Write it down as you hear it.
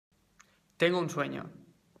Tengo un sueño.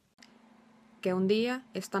 Que un día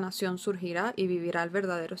esta nación surgirá y vivirá el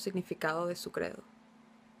verdadero significado de su credo.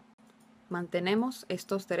 Mantenemos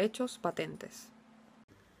estos derechos patentes.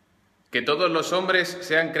 Que todos los hombres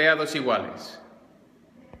sean creados iguales.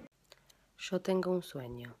 Yo tengo un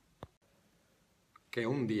sueño. Que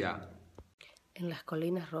un día En las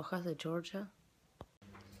colinas rojas de Georgia,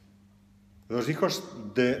 los hijos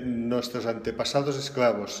de nuestros antepasados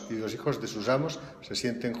esclavos y los hijos de sus amos se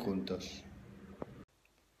sienten juntos.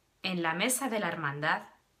 En la mesa de la hermandad.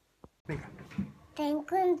 Tengo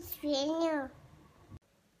un sueño.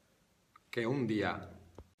 Que un día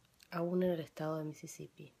aún en el estado de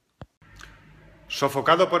Mississippi,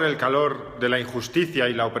 Sofocado por el calor de la injusticia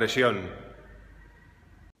y la opresión,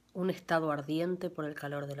 un estado ardiente por el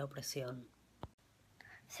calor de la opresión,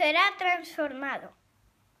 Será transformado.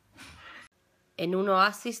 en un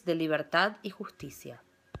oasis de libertad y justicia.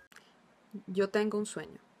 Yo tengo un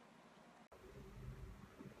sueño.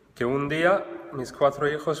 Que un día mis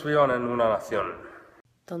 4 hijos vivan en una nación,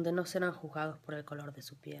 donde no serán juzgados por el color de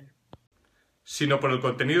su piel, sino por el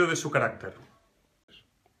contenido de su carácter.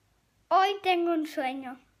 Hoy tengo un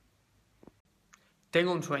sueño.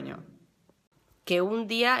 Tengo un sueño. que un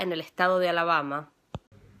día en el estado de Alabama,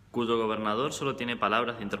 cuyo gobernador solo tiene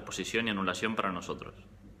palabras de interposición y anulación para nosotros,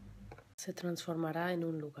 se transformará en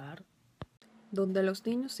un lugar donde los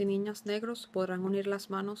niños y niñas negros podrán unir las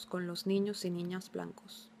manos con los niños y niñas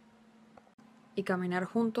blancos y caminar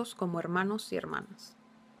juntos como hermanos y hermanas.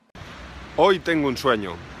 Hoy tengo un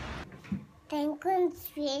sueño. Tengo un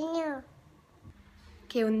sueño.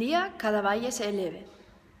 Que un día cada valle se eleve.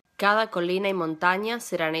 cada colina y montaña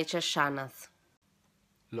serán hechas llanas,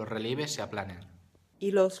 los relieves se aplanen.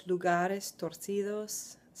 Y los lugares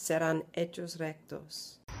torcidos serán hechos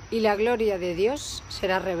rectos. Y la gloria de Dios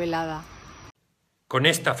será revelada. Con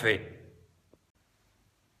esta fe.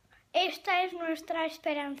 Esta es nuestra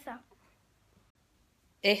esperanza.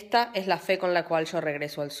 Esta es la fe con la cual yo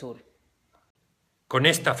regreso al sur. Con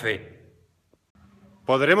esta fe.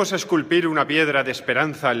 Podremos esculpir una piedra de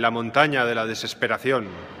esperanza en la montaña de la desesperación.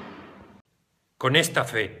 Con esta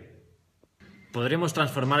fe. Podremos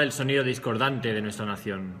transformar el sonido discordante de nuestra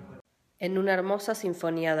nación en una hermosa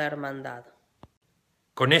sinfonía de hermandad.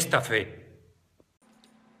 Con esta fe.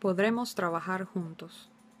 Podremos trabajar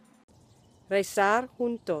juntos. Rezar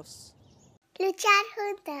juntos. Luchar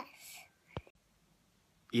juntas.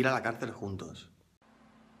 Ir a la cárcel juntos.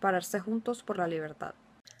 Pararse juntos por la libertad.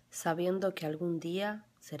 Sabiendo que algún día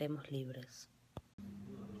seremos libres.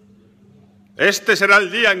 Este será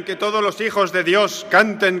el día en que todos los hijos de Dios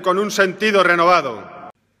canten con un sentido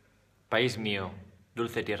renovado. País mío,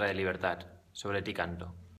 dulce tierra de libertad, sobre ti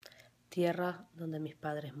canto. Tierra donde mis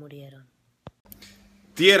padres murieron.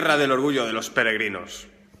 Tierra del orgullo de los peregrinos.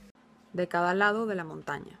 De cada lado de la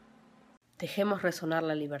montaña. Dejemos resonar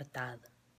la libertad.